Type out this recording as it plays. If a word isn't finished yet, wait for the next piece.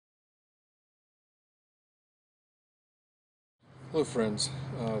Hello friends,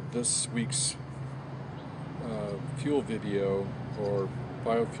 this week's fuel video or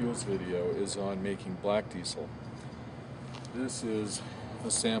biofuels video is on making black diesel. This is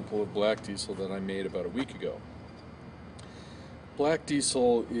a sample of black diesel that I made about a week ago. Black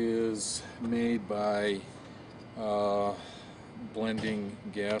diesel is made by blending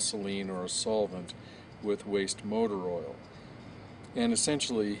gasoline or a solvent with waste motor oil, and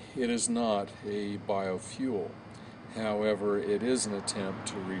essentially it is not a biofuel. However, it is an attempt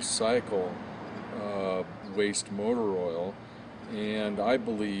to recycle waste motor oil, and I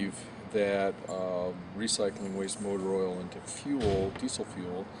believe that recycling waste motor oil into fuel, diesel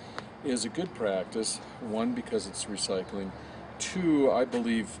fuel, is a good practice. One, because it's recycling. Two, I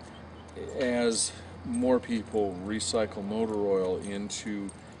believe as more people recycle motor oil into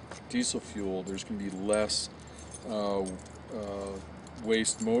diesel fuel, there's going to be less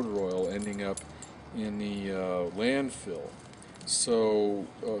waste motor oil ending up in the landfill. So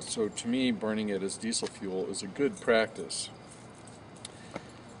to me, burning it as diesel fuel is a good practice.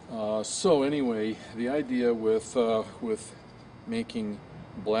 So anyway, the idea with making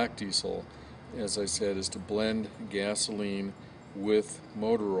black diesel, as I said, is to blend gasoline with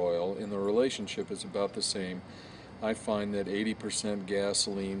motor oil, and the relationship is about the same. I find that 80%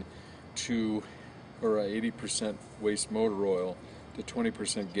 gasoline to, or 80% waste motor oil to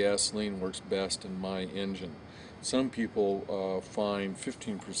 20% gasoline works best in my engine. Some people find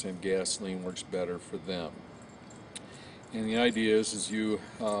 15% gasoline works better for them. And the idea is you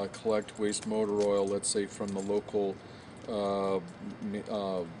collect waste motor oil, let's say from the local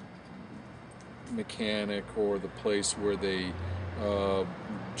mechanic or the place where they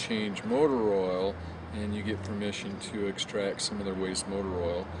change motor oil, and you get permission to extract some of their waste motor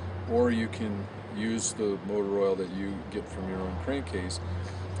oil, or you can use the motor oil that you get from your own crankcase,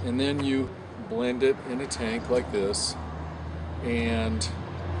 and then you blend it in a tank like this, and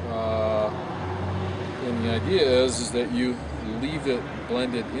the idea is that you leave it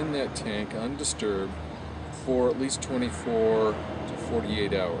blended in that tank undisturbed for at least 24 to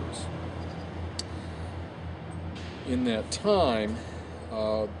 48 hours. In that time,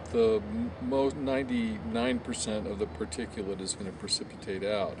 the most 99% of the particulate is going to precipitate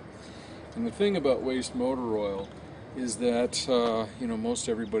out. And the thing about waste motor oil is that most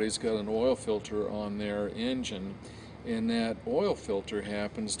everybody's got an oil filter on their engine, and that oil filter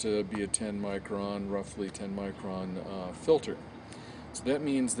happens to be a 10 micron, roughly 10 micron filter. So that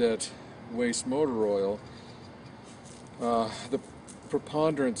means that waste motor oil, the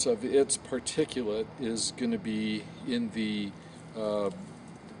preponderance of its particulate is going to be in the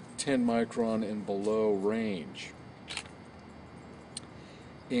 10 micron and below range.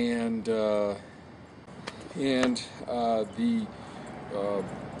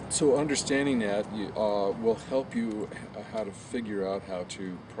 So understanding that will help you how to figure out how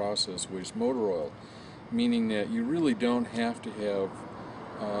to process waste motor oil, meaning that you really don't have to have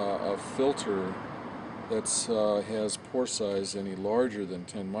a filter that has pore size any larger than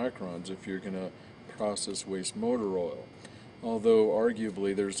 10 microns if you're going to process waste motor oil. Although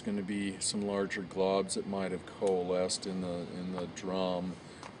arguably there's going to be some larger globs that might have coalesced in the drum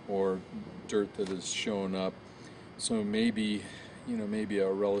or dirt that has shown up. So maybe a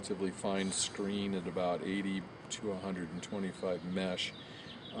relatively fine screen at about 80 to 125 mesh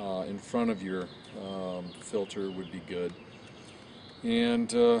in front of your filter would be good.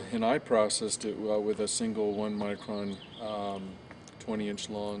 And I processed it with a single 1 micron 20-inch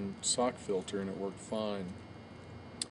long sock filter, and it worked fine.